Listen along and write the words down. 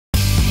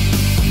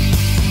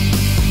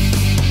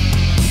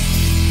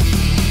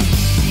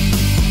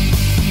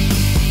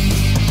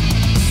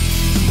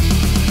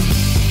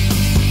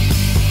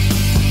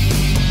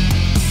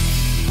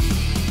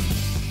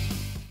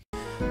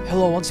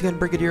again,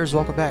 Brigadiers.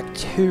 Welcome back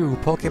to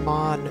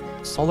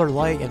Pokemon Solar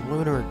Light and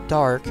Lunar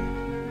Dark.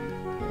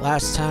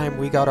 Last time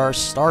we got our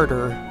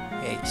starter,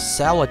 a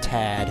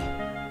Salatad,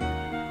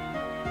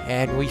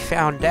 and we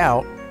found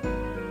out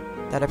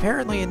that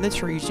apparently in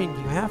this region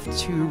you have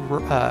to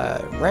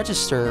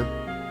register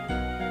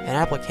an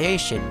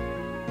application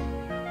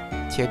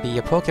to be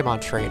a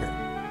Pokemon trainer.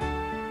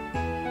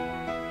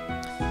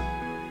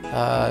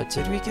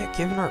 Did we get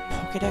given our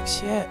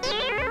Pokedex yet?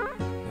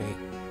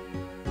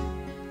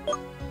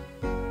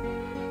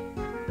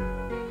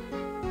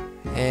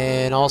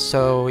 And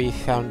also, we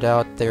found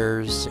out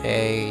there's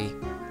a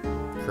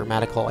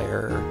grammatical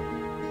error.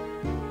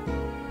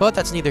 But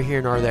that's neither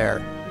here nor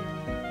there.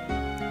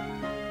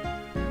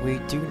 We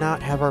do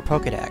not have our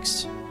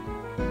Pokedex.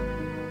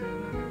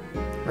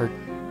 Or...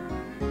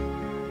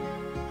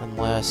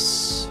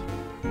 unless...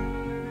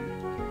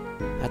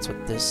 that's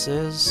what this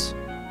is?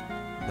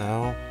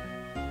 No.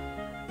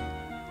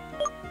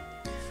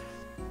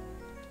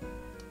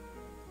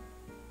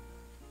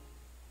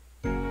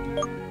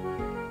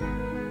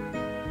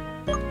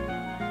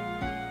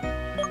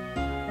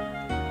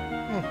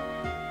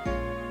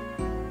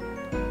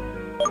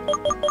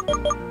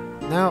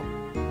 No,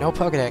 no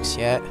Pokedex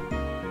yet.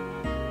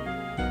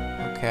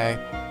 Okay.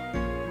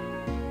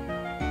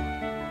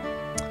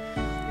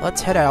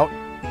 Let's head out.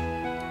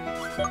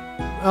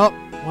 Oh,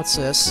 what's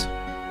this?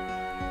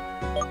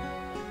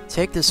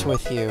 Take this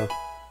with you.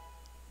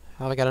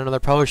 Oh, I got another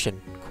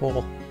potion.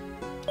 Cool.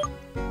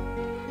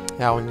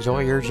 Now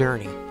enjoy your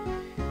journey.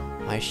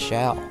 I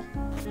shall.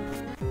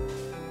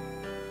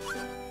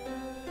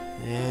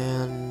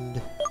 And...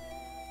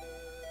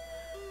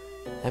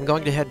 I'm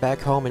going to head back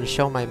home and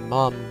show my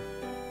mom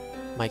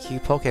my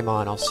cute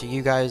Pokemon. I'll see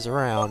you guys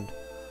around.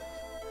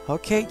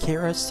 Okay,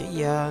 Kira,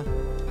 see ya.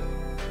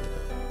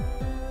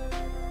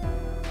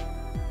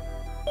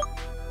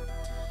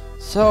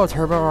 So,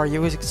 Turbo, are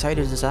you as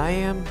excited as I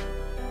am?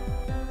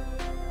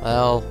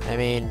 Well, I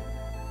mean...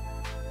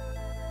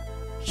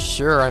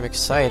 sure, I'm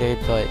excited,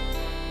 but...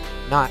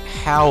 not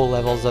how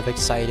levels of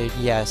excited.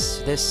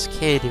 Yes, this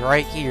kid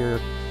right here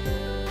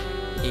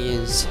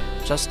is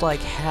just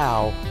like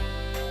How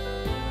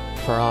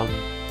from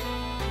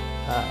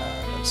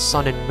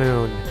Sun and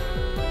Moon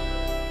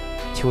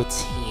to a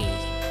T.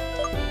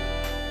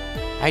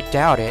 I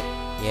doubt it.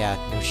 Yeah,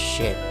 no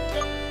shit.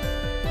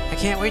 I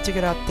can't wait to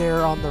get out there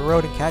on the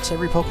road and catch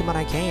every Pokemon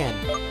I can.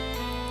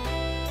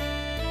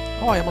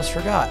 Oh, I almost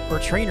forgot.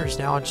 We're trainers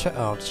now and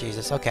oh,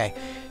 Jesus, okay.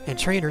 And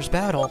trainers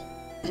battle.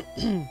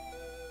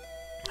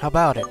 How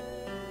about it?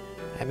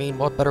 I mean,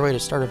 what better way to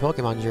start a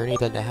Pokemon journey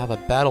than to have a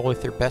battle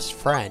with your best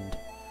friend?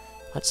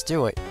 Let's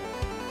do it.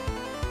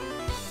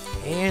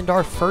 And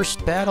our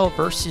first battle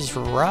versus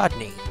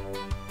Rodney.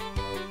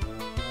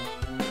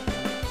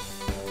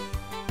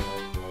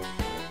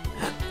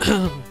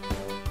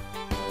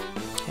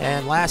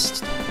 And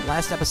last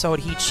episode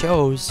he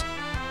chose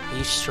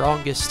the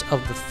strongest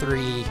of the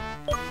three,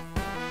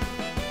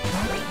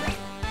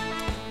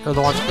 or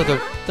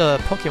the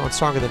Pokemon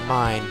stronger than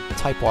mine,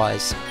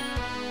 type-wise.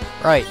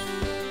 Right.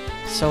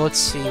 So let's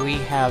see, we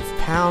have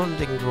Pound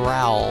and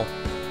Growl.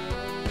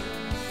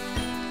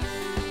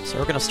 So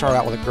we're gonna start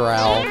out with a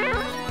Growl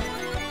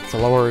to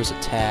lower his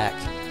attack.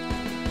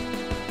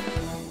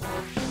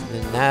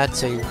 And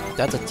that's a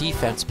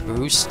defense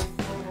boost.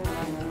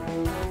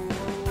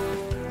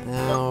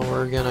 Now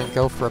we're gonna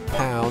go for a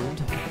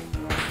Pound.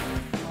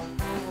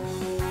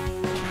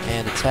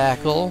 And a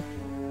Tackle.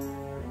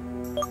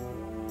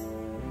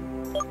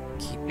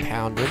 Keep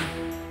pounding.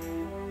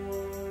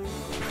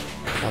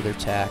 Another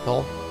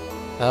Tackle.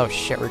 Oh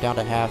shit, we're down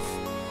to half.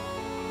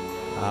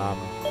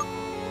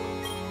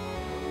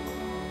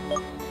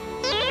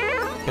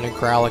 Gonna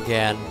Growl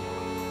again.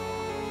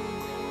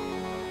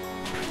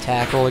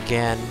 Tackle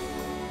again.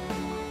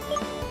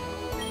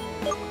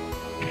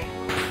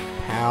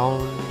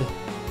 Pound.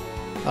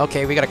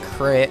 Okay, we got a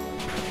crit.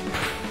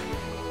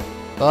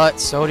 But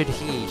so did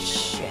he.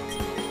 Shit.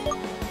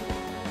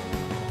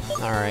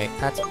 Alright,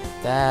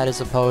 that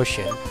is a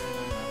potion.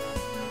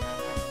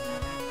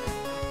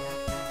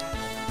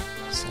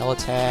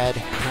 Salatad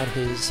had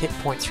his hit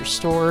points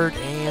restored,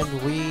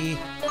 and we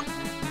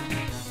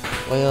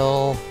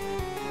will... oh,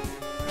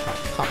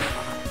 come on.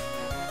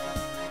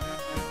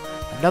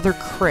 Another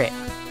crit.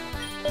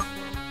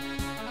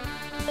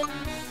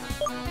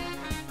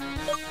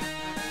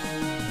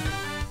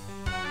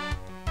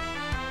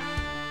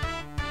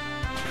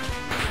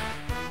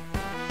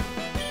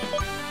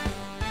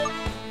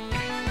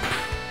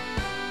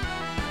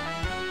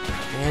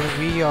 And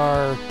we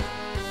are...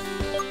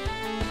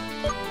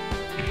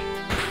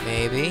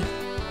 maybe.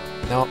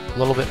 Nope, a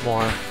little bit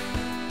more.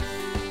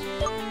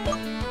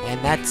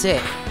 And that's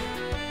it.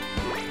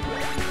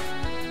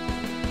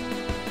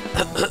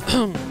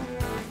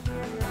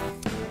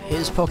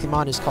 His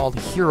Pokemon is called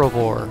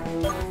Herobor.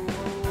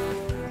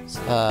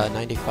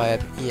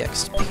 95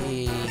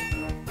 EXP.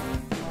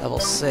 Level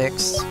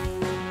 6.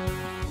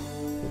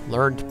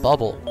 Learned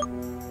Bubble.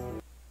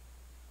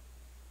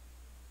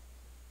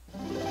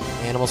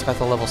 And almost got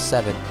to level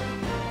 7.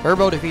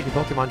 Turbo defeated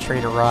Pokemon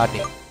Trainer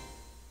Rodney.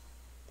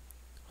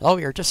 Oh,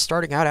 you're just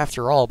starting out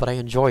after all, but I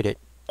enjoyed it.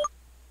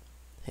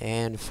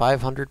 And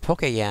 500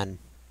 Poke-Yen.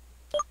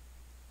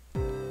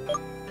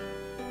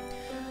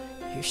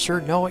 You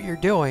sure know what you're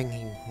doing.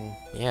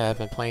 Yeah, I've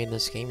been playing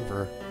this game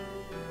for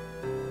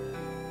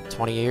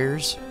 20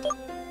 years.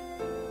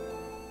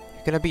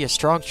 You're gonna be a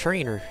strong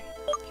trainer.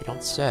 You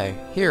don't say.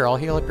 Here, I'll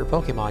heal up your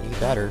Pokemon, you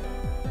better.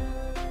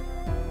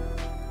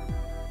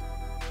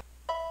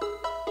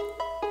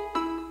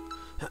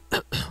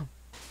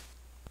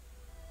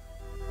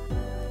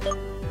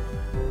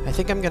 I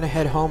think I'm gonna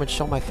head home and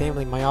show my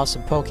family my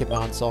awesome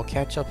Pokemon, so I'll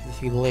catch up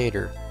with you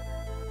later.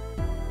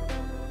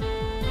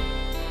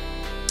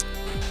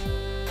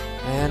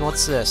 And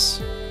what's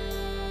this?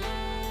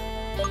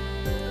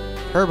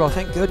 Herbo,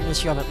 thank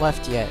goodness you haven't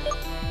left yet.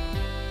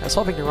 I was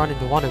hoping to run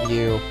into one of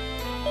you.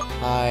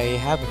 I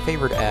have a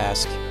favor to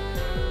ask.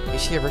 You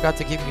see, I forgot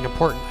to give you an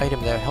important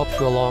item that helps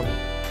you along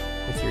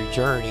with your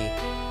journey.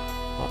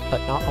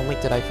 But not only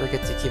did I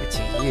forget to give it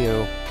to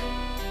you,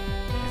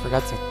 I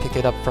forgot to pick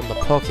it up from the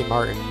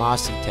Pokemart in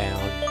Mossy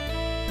Town.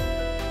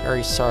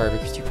 Very sorry,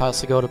 because you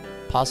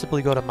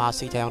possibly go to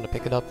Mossy Town to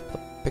pick up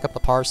the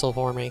parcel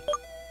for me.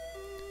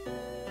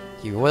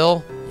 You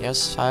will?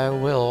 Yes, I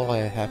will. I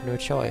have no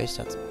choice.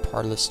 That's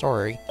part of the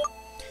story.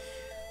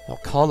 I'll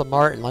call the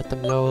Mart and let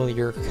them know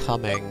you're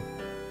coming.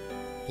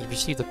 If you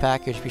receive the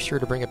package, be sure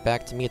to bring it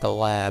back to me at the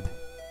lab.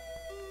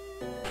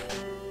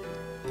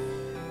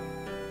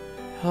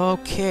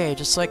 Okay,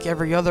 just like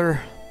every other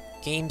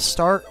game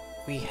start,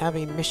 we have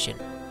a mission.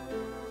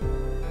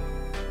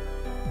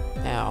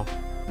 Now,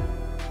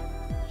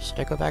 should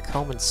I go back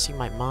home and see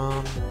my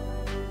mom?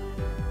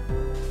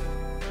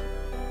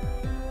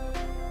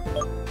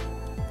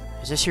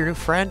 Is this your new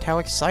friend? How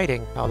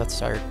exciting! Oh,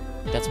 that's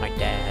my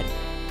dad.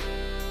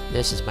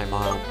 This is my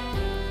mom.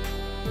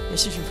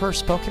 This is your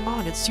first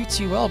Pokemon? It suits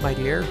you well, my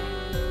dear.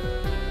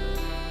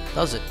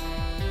 Does it?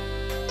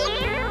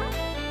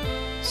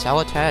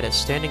 Salatad is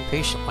standing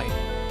patiently.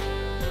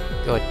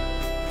 Good.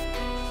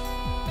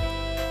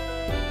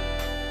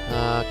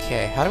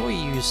 Okay, how do we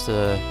use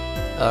the...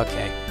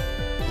 Okay.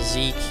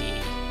 Z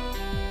key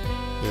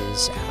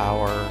is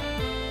our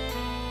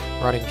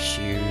running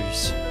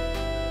shoes.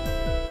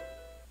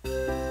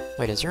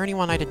 Wait, is there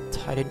anyone I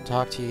didn't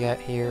talk to yet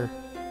here?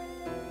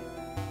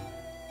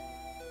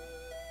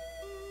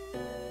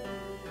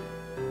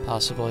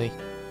 Possibly.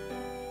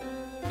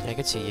 Can I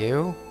get to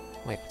you?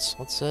 Wait,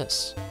 what's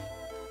this?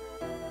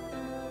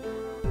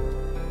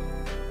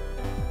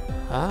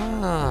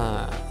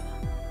 Ah.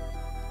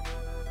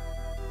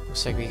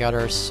 Looks like we got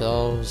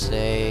ourselves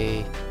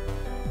a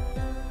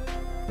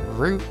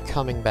route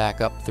coming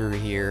back up through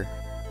here.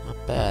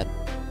 Not bad.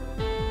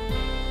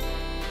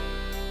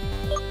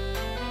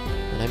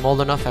 When I'm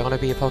old enough, I want to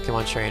be a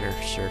Pokemon trainer.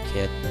 Sure,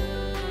 kid.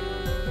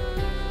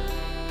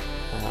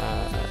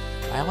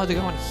 Am I allowed to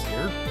go in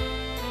here?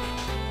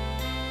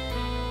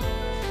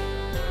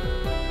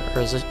 Or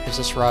is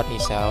this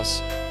Rodney's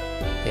house?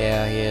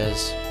 Yeah, he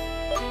is.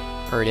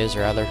 Or it is,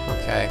 rather.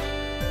 Okay.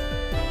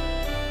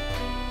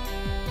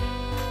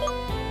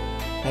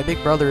 My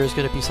big brother is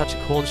going to be such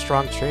a cool and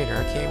strong trainer.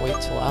 I can't wait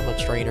till I'm a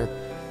trainer.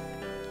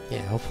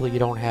 Yeah, hopefully you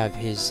don't have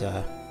his,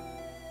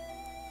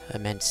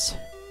 immense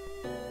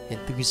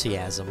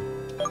enthusiasm.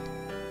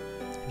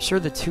 I'm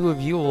sure the two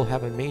of you will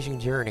have an amazing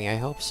journey. I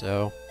hope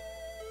so.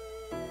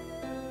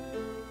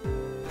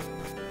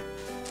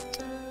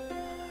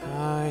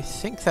 I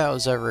think that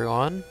was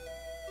everyone.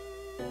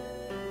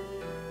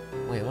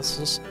 Wait, what's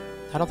this?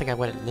 I don't think I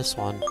went in this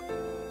one.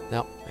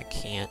 Nope, I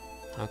can't.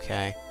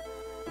 Okay.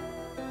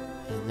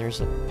 And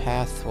there's a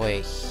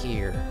pathway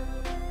here.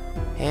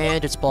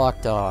 And it's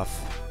blocked off.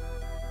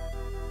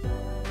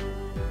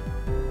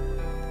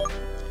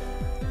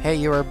 Hey,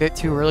 you are a bit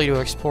too early to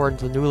explore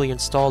into the newly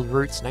installed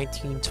routes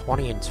 19,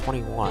 20, and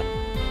 21.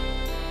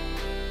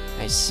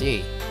 I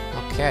see.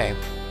 Okay.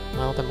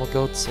 Well, then we'll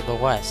go to the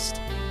west.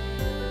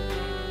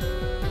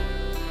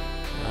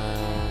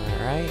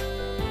 Right?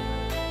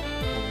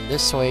 And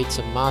this way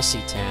to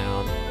Mossy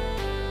Town.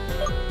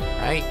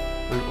 Right?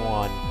 Route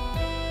 1.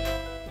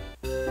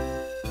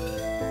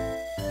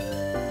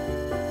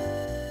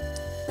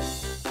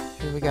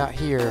 What do we got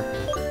here?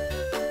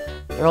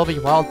 There'll be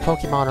wild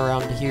Pokemon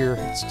around here.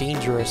 It's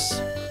dangerous.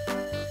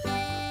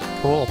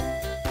 Cool.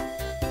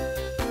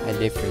 I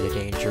live for the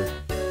danger.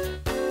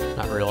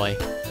 Not really.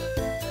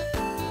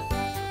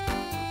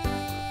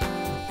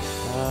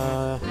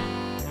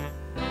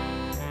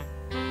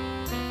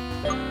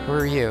 Who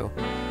are you?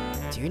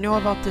 Do you know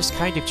about this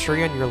kind of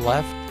tree on your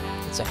left?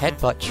 It's a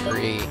headbutt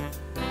tree.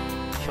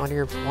 If one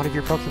of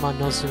your Pokemon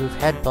knows to move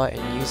headbutt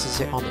and uses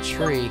it on the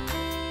tree,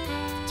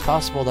 it's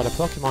possible that a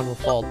Pokemon will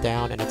fall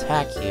down and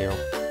attack you.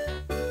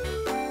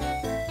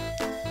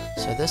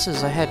 So this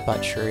is a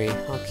headbutt tree.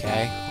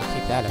 Okay, I'll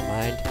keep that in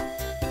mind.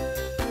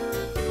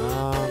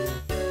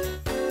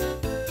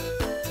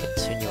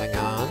 Continuing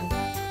on.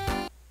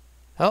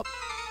 Oh,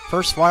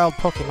 first wild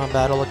Pokemon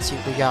battle. Let's see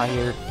what we got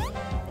here.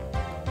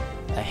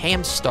 A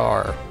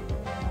Hamstar.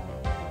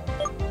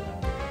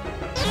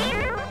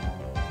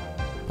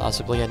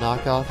 Possibly a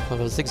knockoff of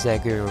a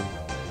Zigzagoon.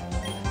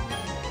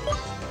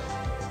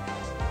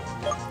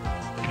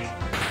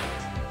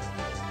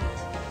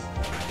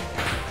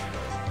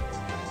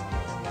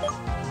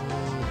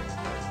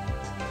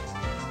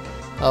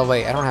 Oh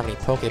wait, I don't have any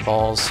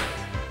Pokeballs.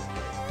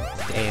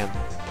 Damn.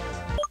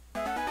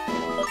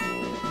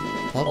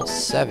 Level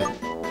 7.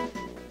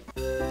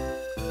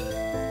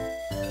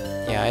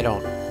 Yeah, I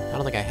don't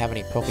think I have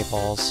any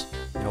Pokeballs.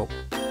 Nope.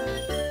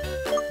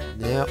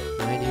 Nope,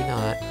 I do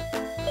not.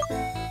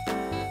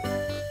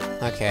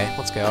 Okay,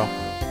 let's go.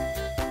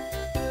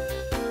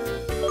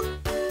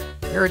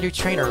 You're a new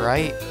trainer,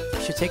 right?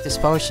 You should take this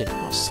potion.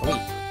 Oh, sweet.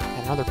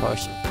 Got another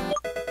potion.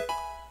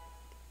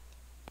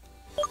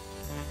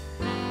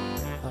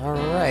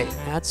 Alright,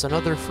 that's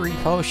another free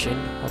potion.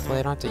 Hopefully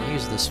I don't have to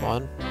use this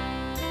one.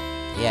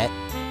 Yet.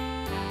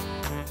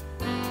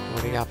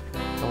 What do we got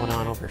going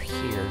on over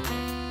here?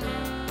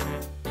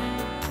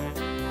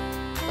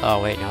 Oh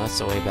wait, no, that's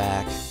the way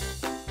back.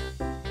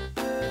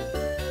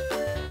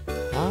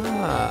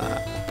 Ah.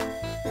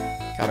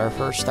 Got our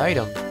first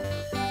item.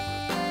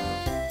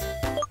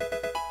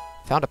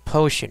 Found a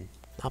potion.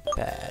 Not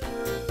bad.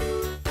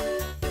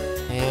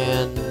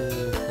 And...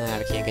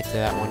 we can't get to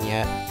that one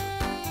yet.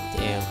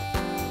 Damn.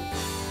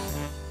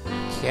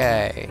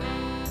 Okay.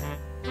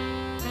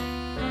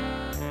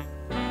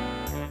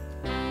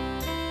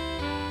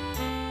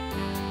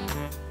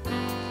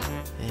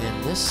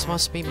 And this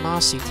must be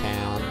Mossy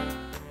Town.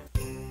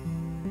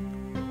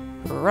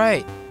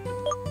 Right.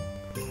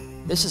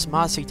 This is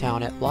Mossy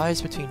Town. It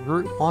lies between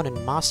Route 1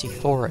 and Mossy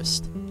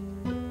Forest.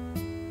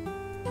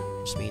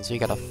 Which means we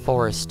got a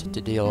forest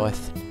to deal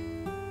with.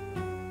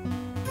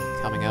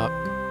 Coming up.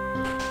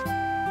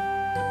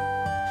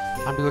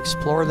 Time to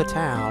explore the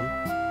town.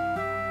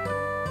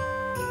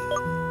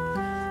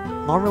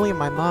 Normally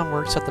my mom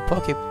works at the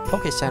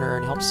Poke Center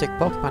and helps sick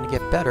Pokemon to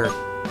get better.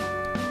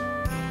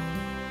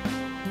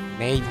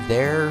 Maybe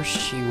there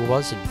she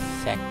was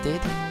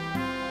infected?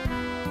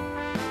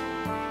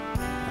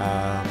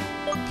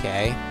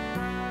 Okay.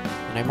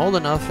 When I'm old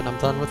enough and I'm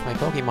done with my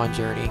Pokemon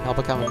journey, I'll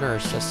become a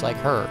nurse just like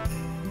her.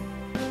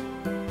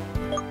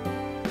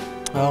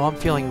 Oh, I'm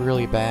feeling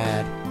really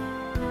bad.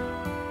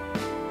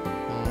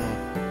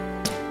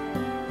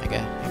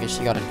 I guess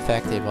she got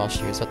infected while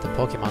she was at the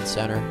Pokemon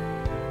Center.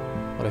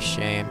 What a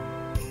shame.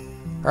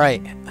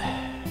 Right.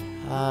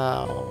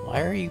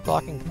 Why are you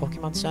blocking the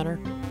Pokemon Center?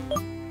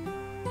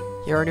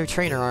 You're a new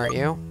trainer, aren't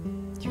you?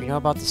 Do you know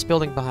about this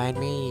building behind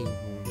me?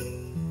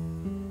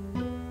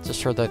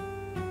 Just for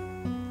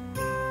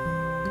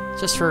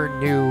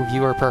new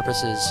viewer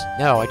purposes.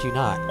 No, I do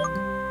not.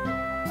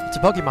 It's a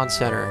Pokemon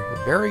Center,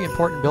 a very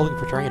important building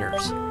for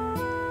trainers.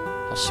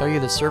 I'll show you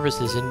the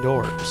services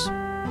indoors.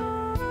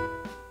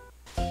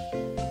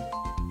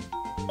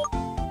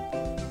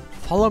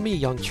 Follow me,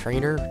 young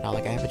trainer. Not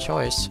like I have a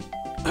choice.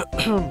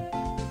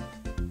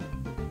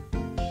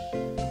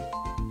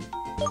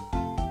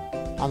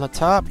 On the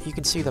top, you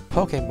can see the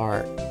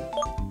Pokemart.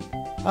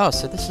 Oh,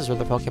 so this is where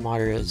the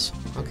Pokemart is.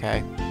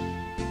 Okay.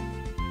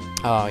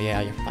 Oh,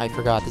 yeah, I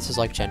forgot. This is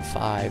like Gen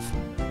 5.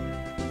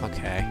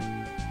 Okay.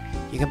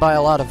 You can buy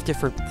a lot of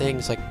different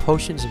things like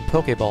potions and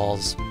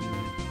Pokeballs.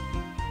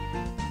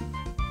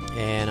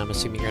 And I'm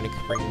assuming you're going to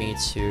bring me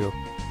to...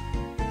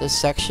 This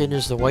section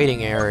is the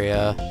waiting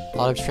area. A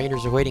lot of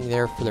trainers are waiting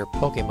there for their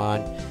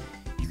Pokemon.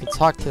 You can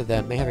talk to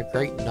them. They have a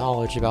great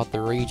knowledge about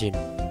the region.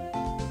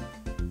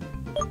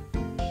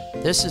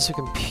 This is a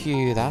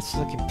computer. That's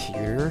the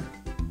computer.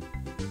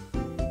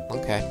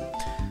 Okay.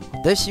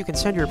 With this, you can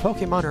send your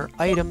Pokemon or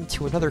item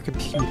to another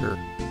computer.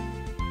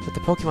 With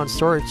the Pokemon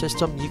storage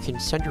system, you can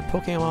send your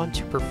Pokemon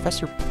to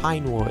Professor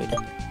Pinewood.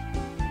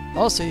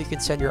 Also, you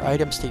can send your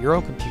items to your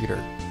own computer.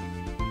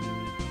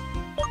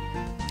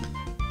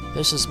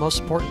 This is the most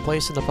important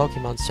place in the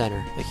Pokemon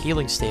Center, the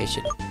healing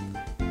station.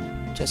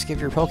 Just give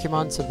your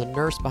Pokemon to the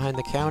nurse behind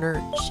the counter.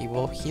 She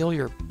will heal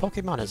your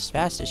Pokemon as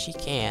fast as she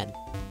can.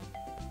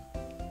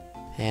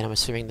 And I'm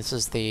assuming this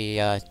is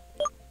the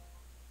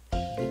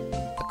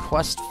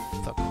quest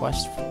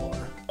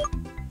floor.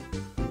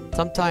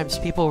 Sometimes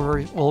people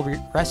will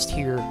rest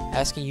here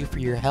asking you for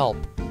your help.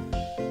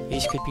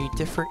 These could be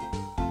different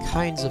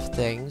kinds of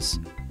things,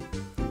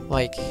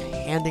 like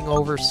handing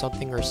over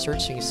something or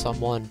searching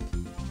someone.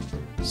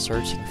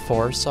 Searching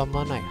for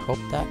someone, I hope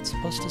that's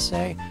supposed to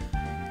say.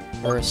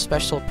 Or a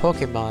special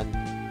Pokemon.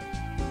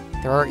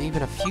 There are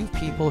even a few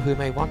people who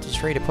may want to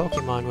trade a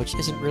Pokemon, which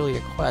isn't really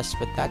a quest,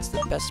 but that's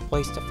the best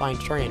place to find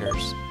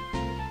trainers.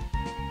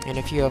 And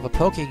if you have a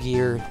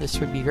Pokegear, this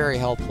would be very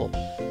helpful.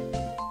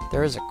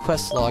 There is a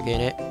quest log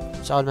in it,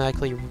 which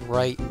automatically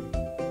writes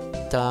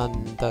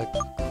down the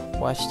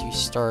quest you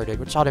started,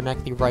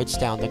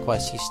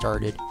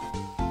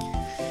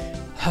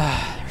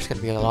 There's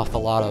gonna be an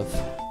awful lot of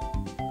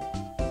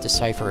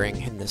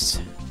deciphering in this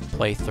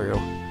playthrough.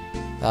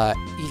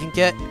 You can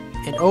get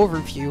an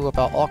overview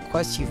about all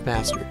quests you've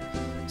mastered,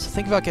 so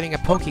think about getting a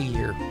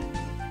Pokegear.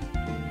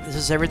 This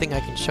is everything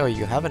I can show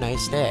you. Have a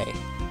nice day.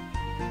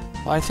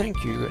 Why,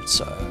 thank you, good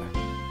sir.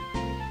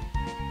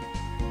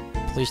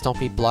 Please don't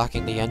be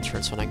blocking the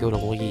entrance when I go to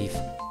leave.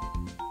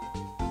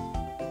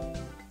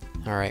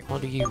 Alright,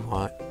 what do you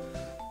want?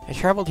 I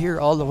traveled here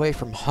all the way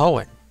from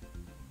Hoenn,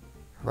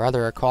 a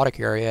rather aquatic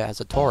area, as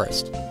a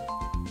tourist.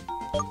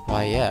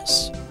 Why,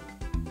 yes.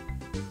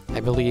 I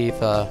believe,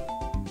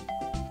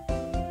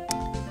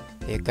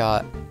 it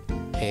got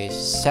a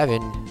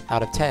 7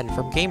 out of 10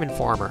 from Game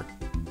Informer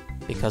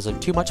because of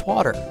too much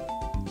water.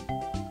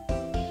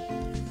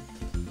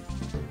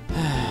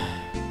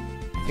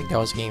 I think that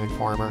was Game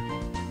Informer.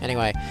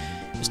 Anyway,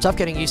 it's tough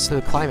getting used to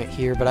the climate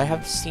here, but I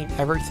have seen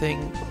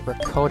everything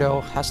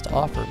Rakoto has to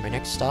offer. My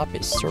next stop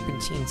is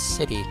Serpentine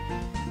City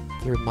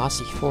through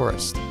Mossy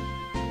Forest.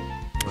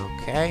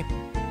 Okay.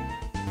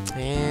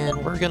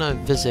 And we're gonna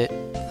visit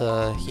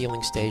the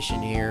healing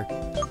station here.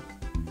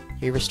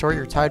 You restore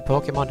your tied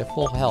Pokemon to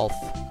full health.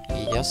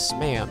 Yes,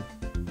 ma'am.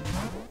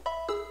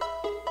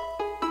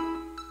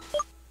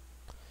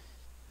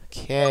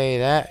 Okay,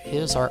 that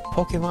is our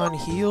Pokemon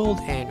healed,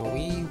 and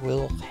we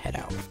will head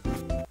out.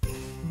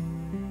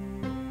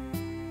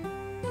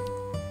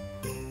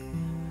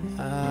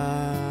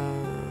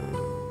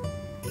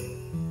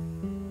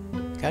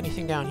 Got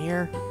anything down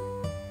here?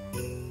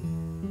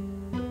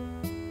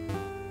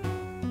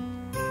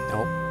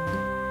 Nope.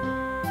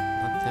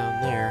 Not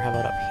down there. How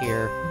about up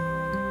here?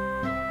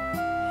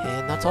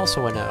 And that's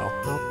also a no.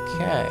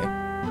 Okay.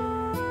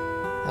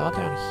 How about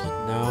down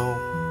here? No.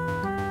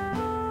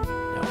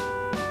 No.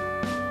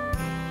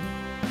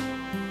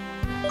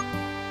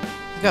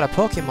 You got a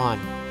Pokemon.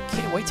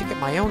 Can't wait to get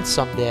my own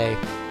someday.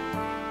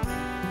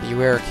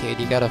 Beware, kid.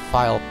 You gotta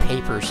file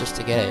papers just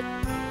to get it.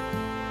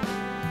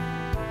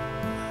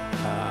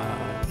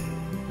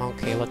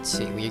 Okay, let's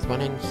see. We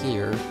went in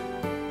here.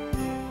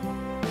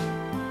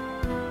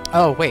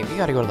 Oh, wait. We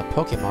gotta go to the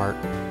Pokemart.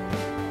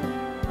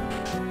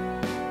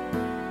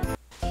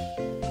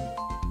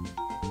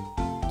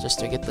 Just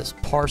to get this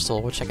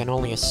parcel, which I can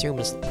only assume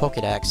is the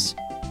Pokedex.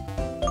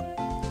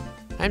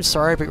 I'm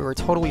sorry, but we were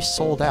totally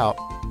sold out.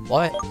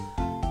 What?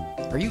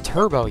 Are you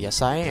Turbo?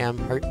 Yes, I am.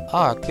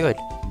 Ah, good.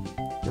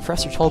 The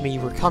professor told me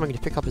you were coming to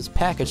pick up his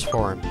package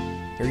for him.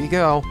 Here you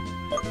go.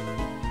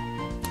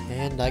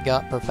 And I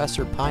got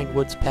Professor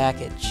Pinewood's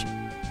package.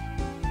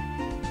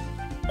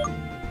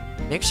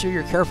 Make sure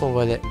you're careful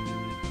with it.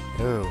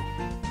 Ooh.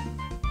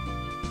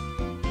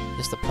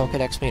 Is the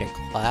Pokedex made of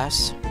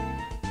glass?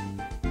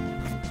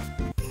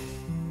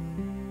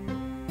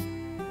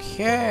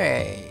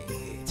 Okay.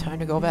 Time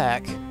to go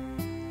back.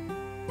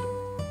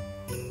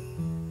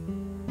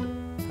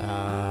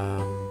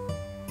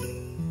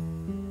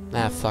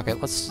 Nah, fuck it.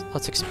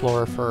 Let's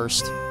explore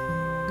first.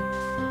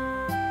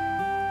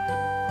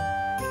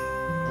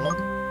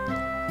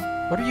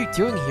 What are you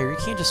doing here? You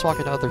can't just walk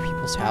into other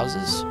people's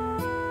houses.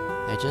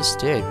 I just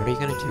did. What are you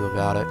gonna do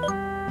about it?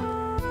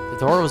 The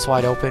door was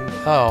wide open.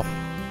 Oh,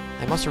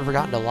 I must have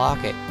forgotten to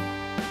lock it.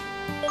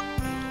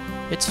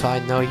 It's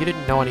fine, though. You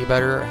didn't know any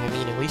better. I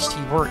mean, at least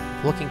you weren't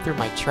looking through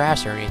my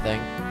trash or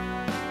anything.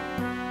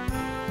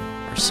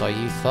 Or so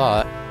you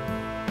thought.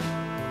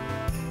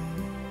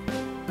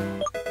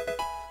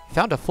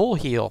 Found a full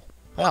heal.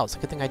 Wow, it's a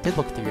good thing I did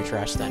look through your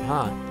trash then,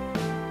 huh?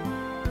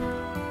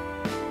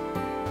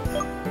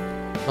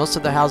 Most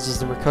of the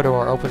houses in Rakoto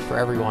are open for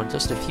everyone,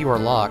 just a few are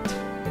locked.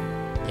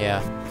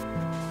 Yeah.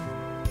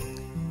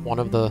 One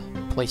of the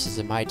places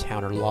in my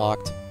town are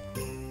locked.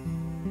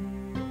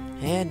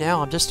 And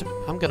now I'm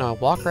gonna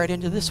walk right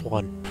into this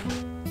one.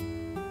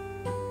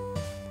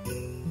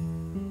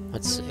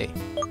 Let's see.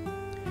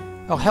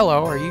 Oh,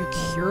 hello, are you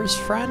Kira's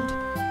friend?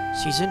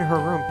 She's in her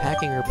room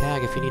packing her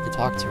bag if you need to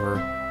talk to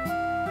her.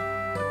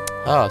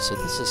 Oh, so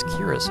this is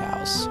Kira's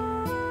house.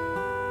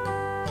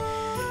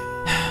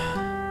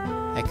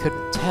 I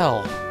couldn't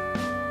tell,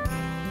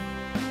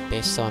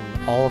 based on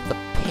all of the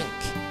pink.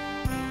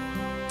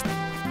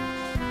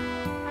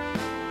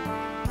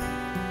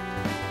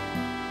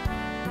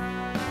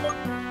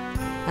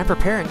 I'm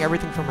preparing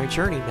everything for my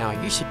journey now.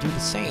 You should do the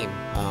same.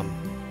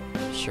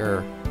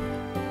 Sure.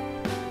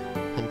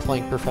 I'm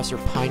playing Professor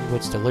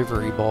Pinewood's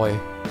delivery boy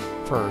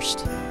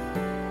first.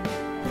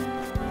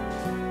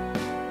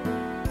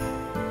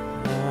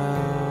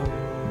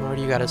 What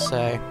do you gotta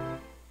say?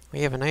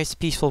 We have a nice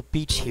peaceful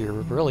beach here.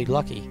 We're really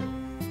lucky.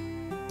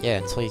 Yeah,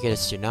 until you get a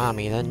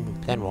tsunami,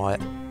 then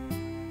what?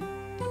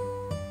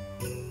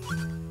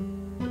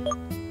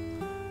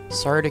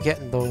 Sorry to get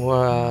in the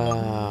way.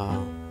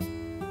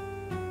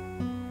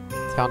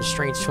 Found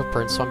strange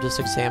footprints, so I'm just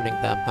examining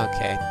them.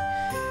 Okay.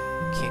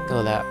 Can't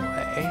go that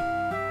way.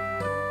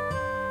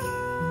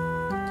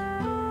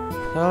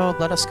 So,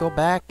 let us go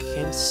back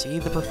and see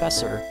the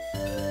professor.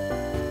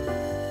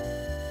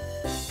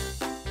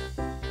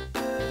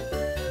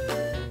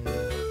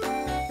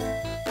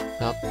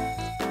 Nope. Can't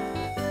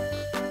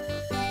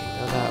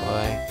go that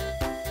way.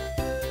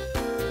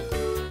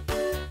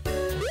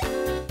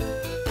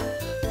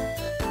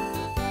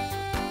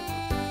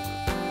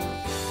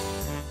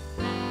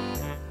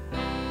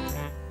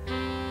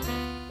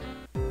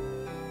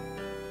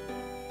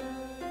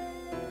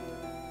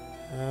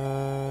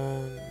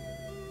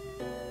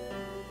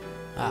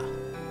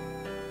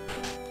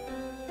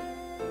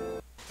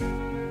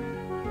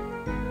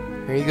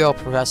 Here you go,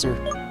 Professor.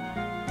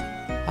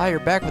 Ah, you're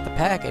back with the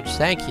package.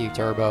 Thank you,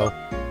 Turbo.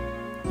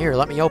 Here,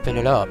 let me open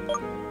it up.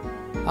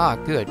 Ah,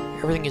 good.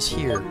 Everything is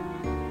here.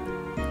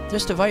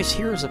 This device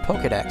here is a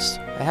Pokedex.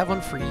 I have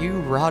one for you,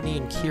 Rodney,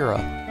 and Kira.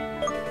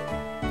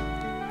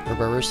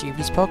 member received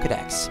his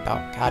Pokedex.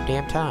 About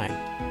goddamn time.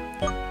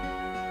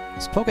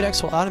 This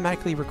Pokedex will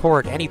automatically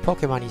record any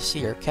Pokemon you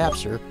see or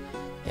capture,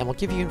 and will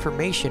give you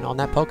information on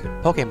that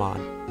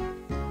Pokemon.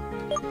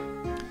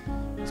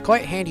 It's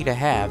quite handy to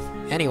have.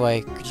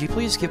 Anyway, could you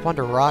please give one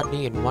to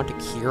Rodney and one to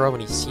Kira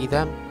when you see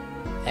them?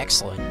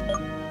 Excellent.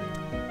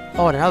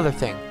 Oh, and another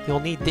thing. You'll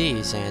need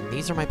these, and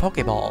these are my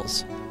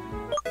Pokeballs.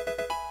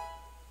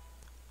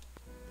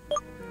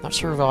 Not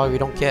sure why we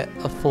don't get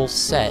a full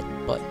set,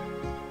 but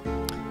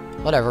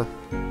whatever.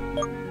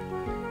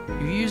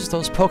 You use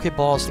those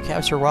Pokeballs to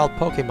capture wild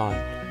Pokemon.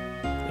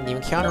 When you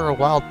encounter a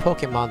wild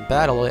Pokemon,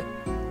 battle it,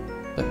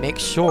 but make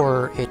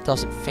sure it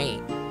doesn't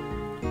faint.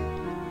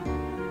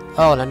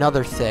 Oh, and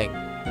another thing.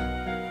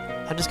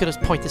 I'm just gonna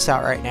point this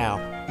out right now.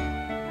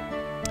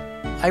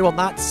 I will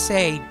not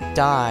say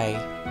die,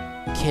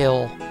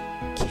 kill,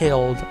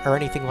 killed, or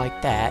anything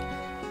like that,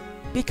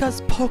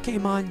 because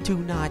Pokemon do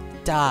not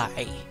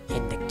die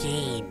in the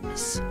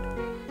games.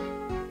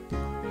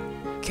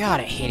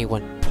 God, I hate it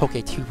when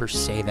PokeTubers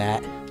say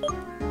that.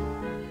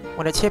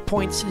 When its hit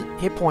points, when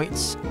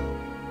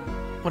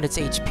its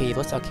HP,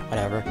 okay,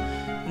 whatever.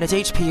 When its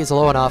HP is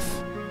low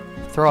enough,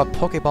 throw a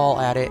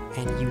Pokeball at it,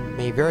 and you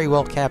may very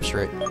well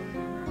capture it.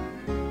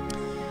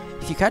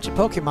 If you catch a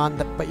Pokemon,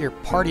 but your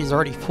party is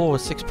already full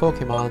with 6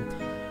 Pokemon,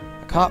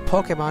 a caught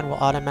Pokemon will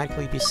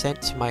automatically be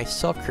sent to my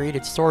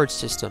self-created storage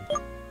system.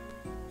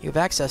 You have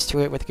access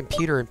to it with a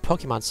computer in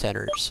Pokemon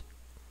centers.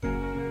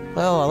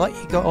 Well, I'll let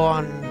you go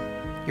on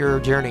your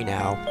journey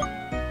now.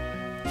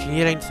 If you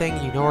need anything,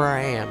 you know where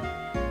I am.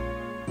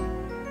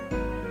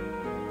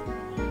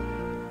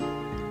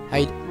 How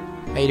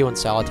you doing,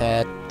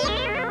 Salatad?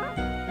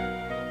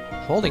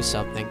 Holding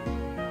something.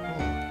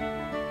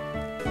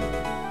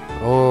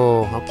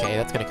 Oh, okay,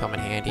 that's gonna come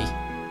in handy.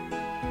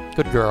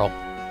 Good girl.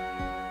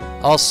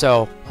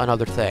 Also,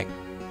 another thing.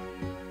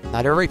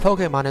 Not every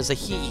Pokemon is a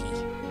he.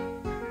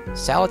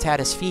 Salatad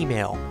is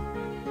female.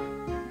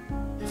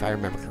 If I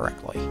remember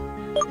correctly.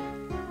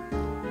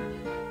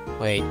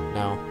 Wait,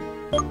 no.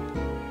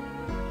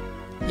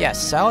 Yes,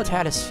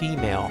 Salatad is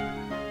female.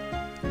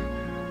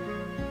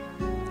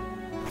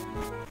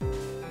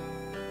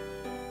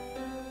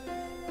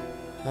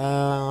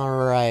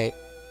 Alright.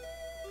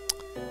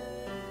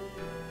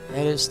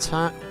 It is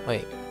time.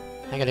 Wait.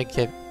 I'm gonna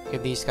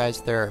give these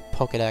guys their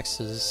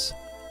Pokedexes.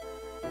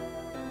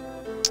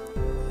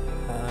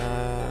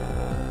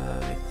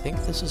 I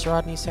think this is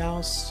Rodney's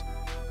house.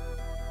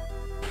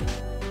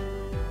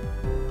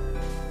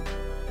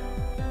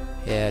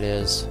 Yeah, it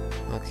is.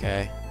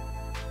 Okay.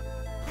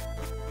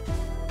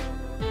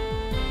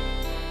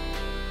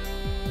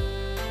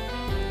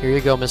 Here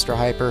you go, Mr.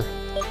 Hyper.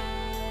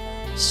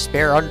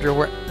 Spare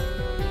underwear.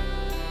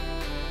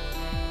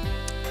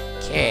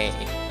 Okay.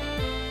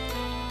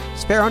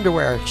 Spare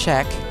underwear,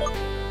 check.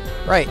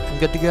 Right, I'm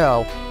good to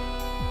go.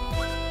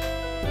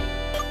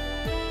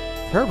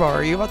 Turbo,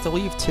 are you about to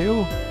leave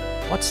too?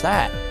 What's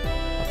that?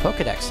 A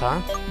Pokedex,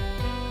 huh?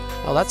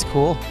 Oh, that's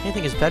cool.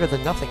 Anything is better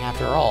than nothing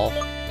after all.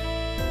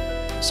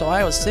 So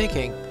I was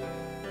thinking,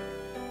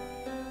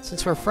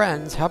 since we're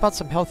friends, how about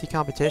some healthy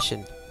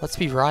competition? Let's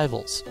be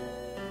rivals.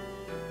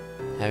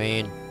 I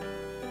mean,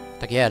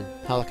 again,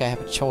 not like I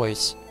have a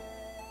choice.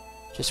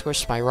 Just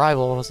wish my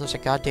rival wasn't such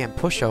a goddamn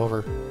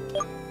pushover.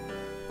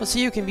 Let's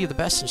see who can be the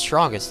best and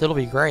strongest. It'll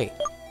be great.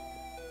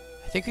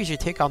 I think we should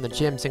take on the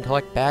gyms and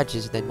collect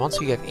badges. Then once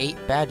we have 8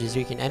 badges,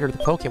 we can enter the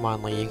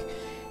Pokemon League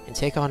and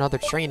take on other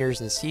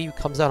trainers and see who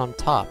comes out on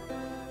top.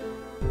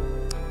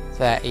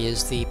 That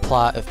is the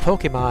plot of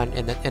Pokemon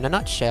in a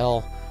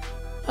nutshell,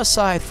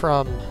 aside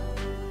from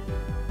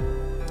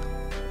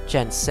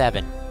Gen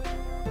 7.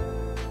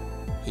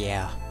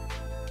 Yeah.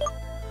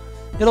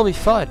 It'll be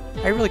fun.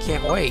 I really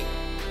can't wait.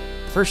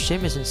 The first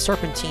gym is in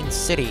Serpentine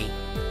City,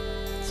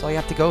 so you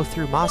have to go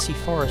through Mossy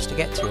Forest to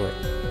get to it.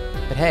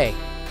 But hey,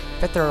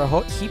 I bet there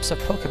are heaps of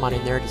Pokemon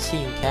in there to see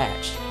and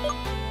catch.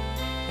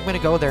 I'm gonna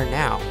go there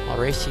now. I'll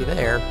race you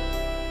there.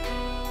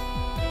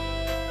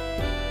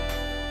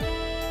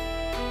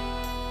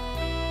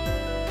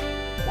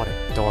 What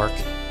a dork.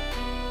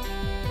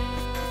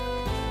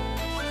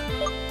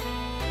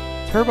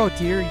 Turbo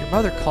dear, your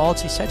mother called.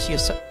 She said she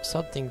has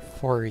something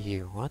for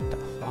you. What the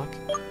fuck?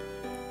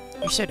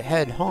 You should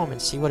head home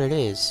and see what it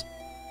is.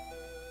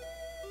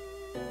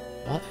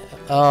 What?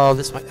 Oh,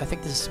 I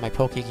think this is my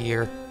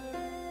Pokegear.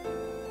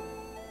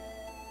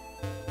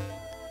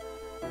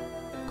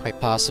 Quite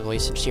possibly,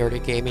 since she already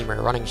gave me my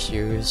running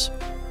shoes.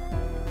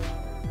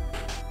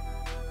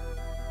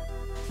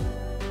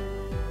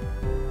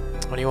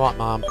 What do you want,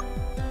 Mom?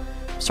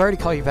 Sorry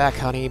to call you back,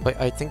 honey, but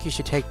I think you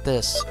should take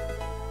this.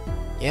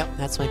 Yep,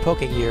 that's my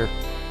Pokegear.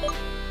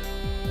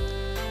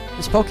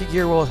 This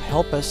Pokegear will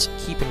help us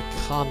keep in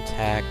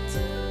contact.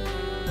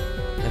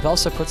 I've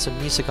also put some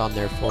music on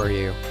there for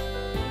you.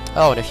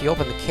 Oh, and if you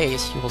open the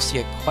case, you will see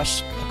a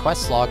quest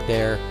log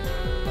there,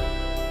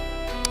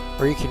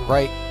 where you can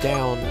write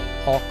down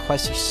all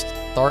quests you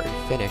start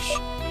and finish.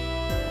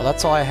 Well,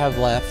 that's all I have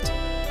left.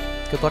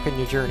 Good luck on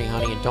your journey,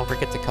 honey, and don't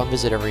forget to come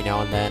visit every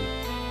now and then.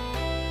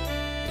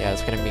 Yeah,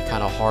 it's gonna be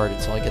kind of hard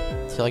until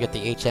I get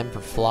the HM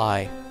for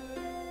fly.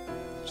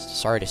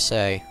 Sorry to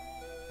say.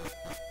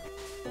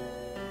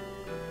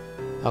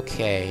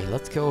 Okay,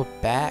 let's go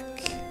back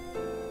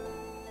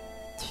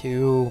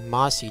to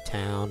Mossy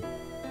Town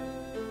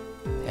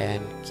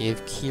and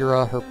give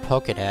Kira her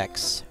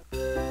Pokédex.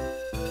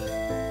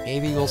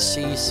 Maybe we'll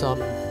see some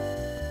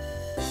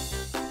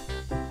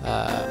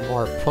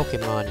more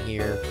Pokemon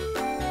here.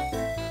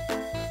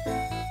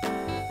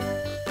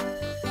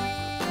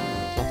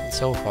 Nothing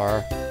so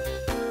far.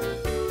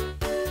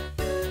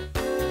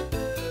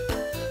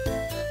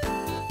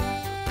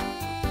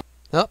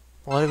 Oh,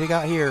 what have we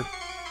got here?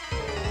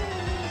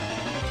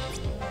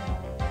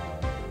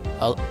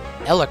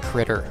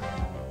 Critter.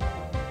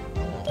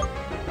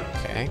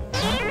 Okay.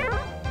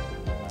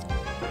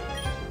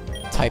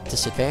 Type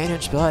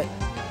disadvantage, but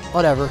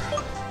whatever.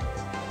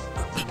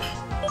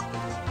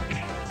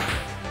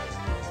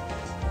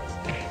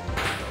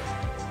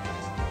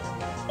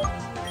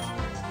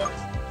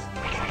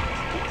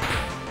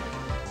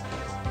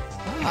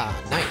 Ah,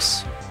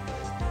 nice.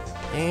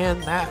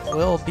 And that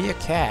will be a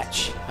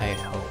catch, I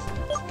hope.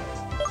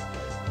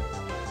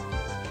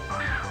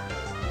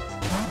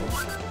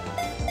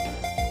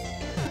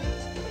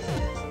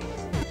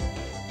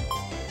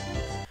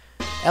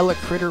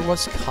 Critter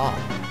was caught.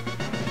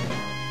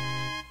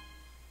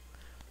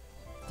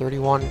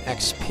 31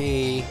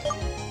 XP.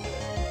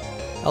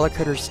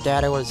 Critter's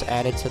data was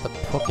added to the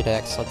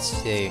Pokédex. Let's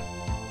see.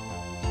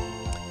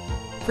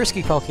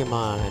 Frisky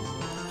Pokemon.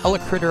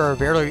 Critter are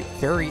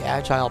very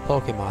agile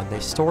Pokemon. They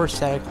store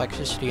static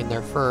electricity in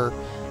their fur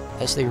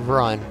as they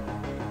run,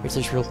 which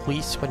is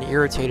released when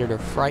irritated or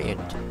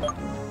frightened.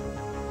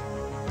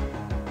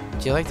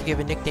 Do you like to give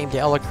a nickname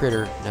to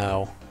Critter?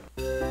 No.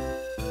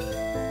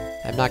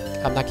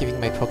 I'm not giving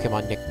my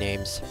Pokemon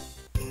nicknames.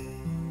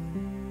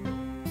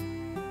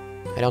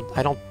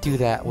 I don't do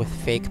that with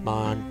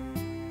Fakemon.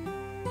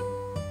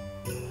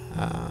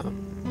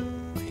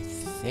 I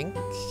think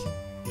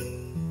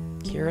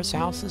Kira's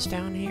house is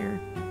down here.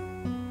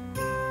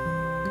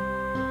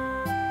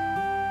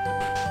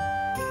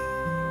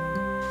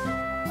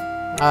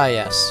 Ah,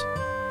 yes.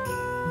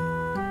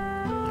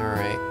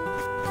 Alright.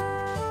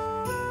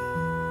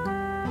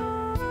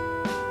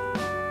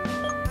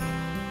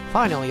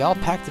 Finally, all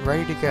packed and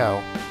ready to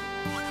go.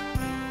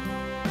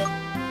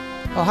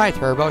 Oh, hi,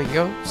 Turbo. You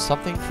got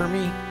something for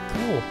me?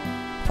 Cool.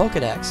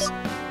 Pokédex.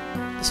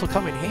 This will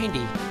come in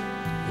handy.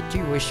 I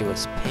do wish it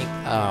was pink.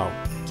 Oh,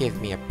 give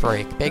me a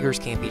break. Beggars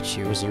can't be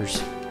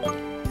choosers.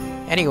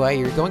 Anyway,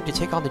 you're going to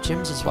take on the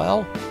gyms as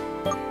well?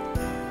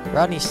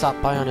 Rodney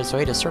stopped by on his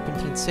way to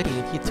Serpentine City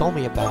and he told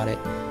me about it.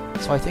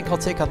 So I think I'll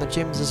take on the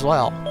gyms as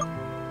well.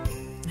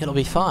 It'll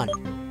be fun.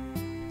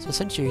 So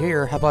since you're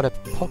here, how about a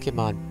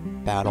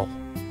Pokemon battle?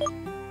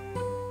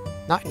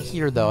 Not in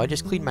here, though. I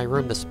just cleaned my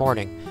room this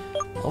morning.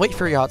 I'll wait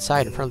for you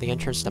outside in front of the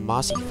entrance to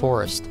Mossy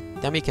Forest.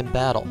 Then we can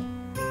battle.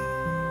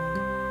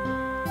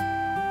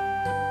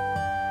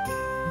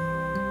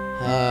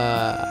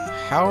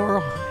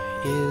 How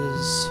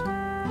is...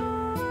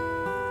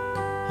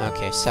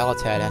 Okay,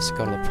 Salatad has to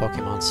go to the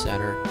Pokemon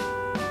Center.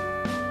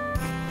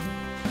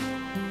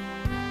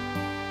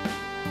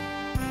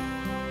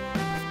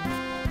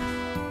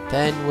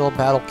 Then we'll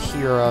battle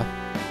Kira.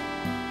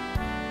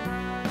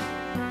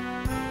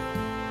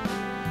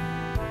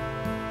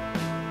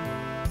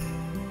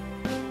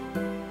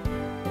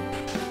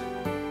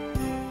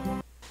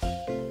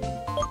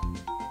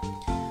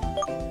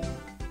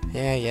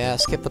 Yeah,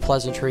 skip the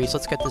pleasantries.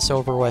 Let's get this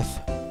over with.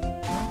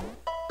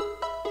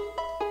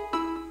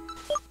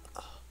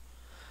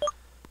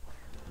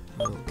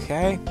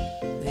 Okay,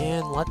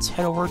 and let's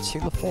head over to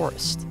the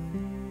forest.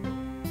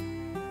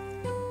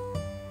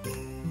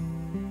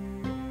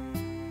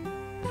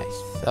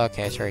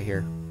 Okay, it's right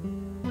here.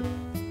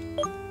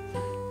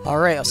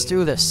 Alright, let's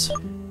do this.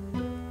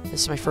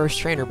 This is my first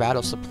trainer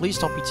battle, so please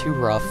don't be too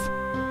rough.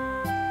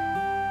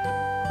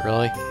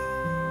 Really?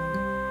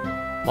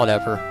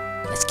 Whatever.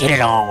 Let's get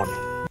it on!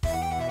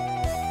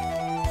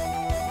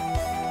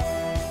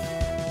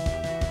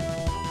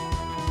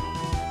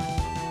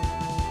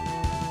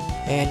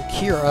 And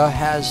Kira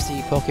has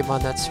the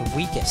Pokemon that's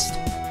weakest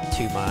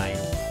to mine.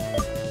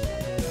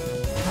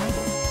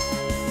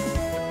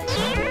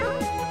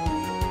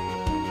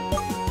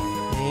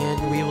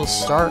 And we will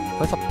start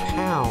with a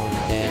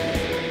Poundin.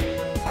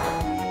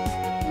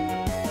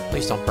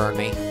 Please don't burn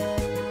me.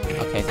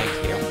 Okay,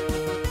 thank you.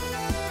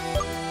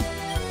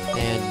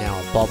 And now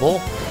a Bubble.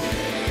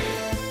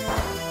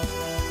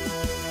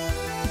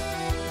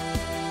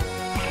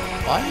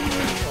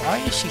 Why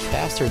is she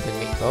faster than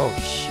me? Oh,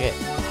 shit.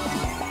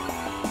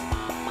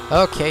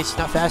 Okay, she's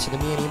not faster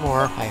than me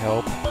anymore, I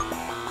hope.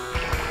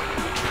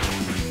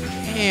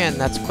 And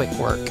that's quick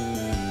work.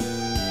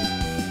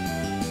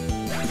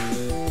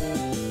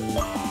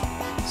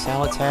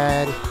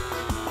 Salatad,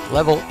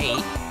 level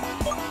 8.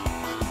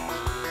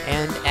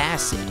 And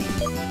Acid.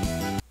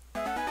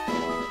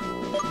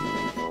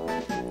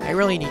 I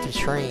really need to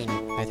train.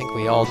 I think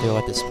we all do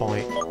at this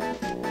point.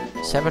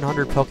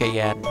 700 Poké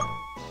Yen.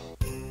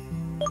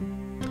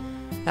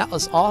 That That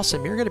was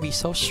awesome. You're gonna be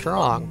so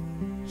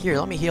strong. Here,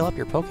 let me heal up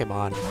your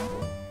Pokemon.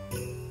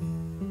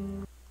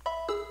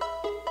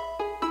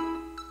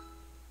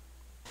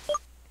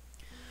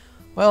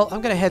 Well,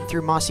 I'm gonna head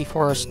through Mossy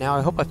Forest now.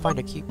 I hope I find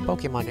a cute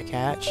Pokemon to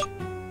catch.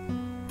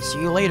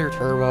 See you later,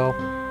 Turbo.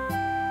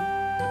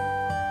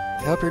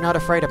 I hope you're not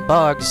afraid of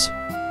bugs.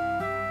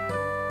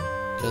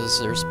 Because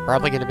there's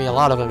probably gonna be a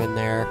lot of them in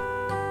there.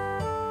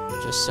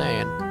 Just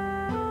saying.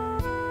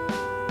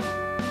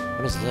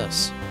 What is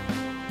this?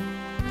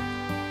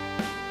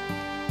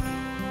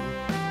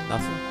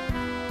 Nothing?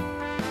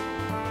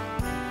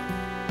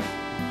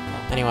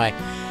 Well, anyway.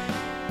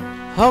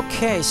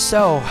 Okay,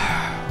 so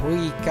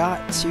we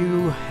got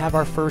to have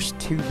our first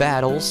 2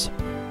 battles.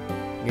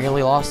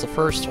 Nearly lost the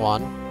first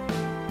one.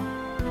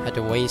 Had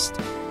to waste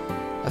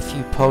a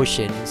few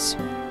potions.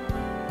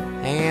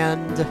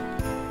 And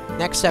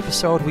next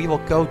episode we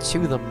will go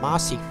to the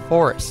Mossy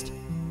Forest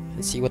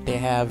and see what they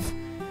have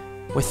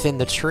within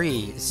the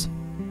trees.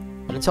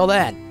 But until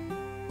then,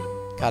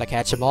 gotta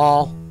catch them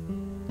all.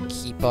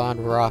 Keep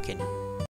on rocking.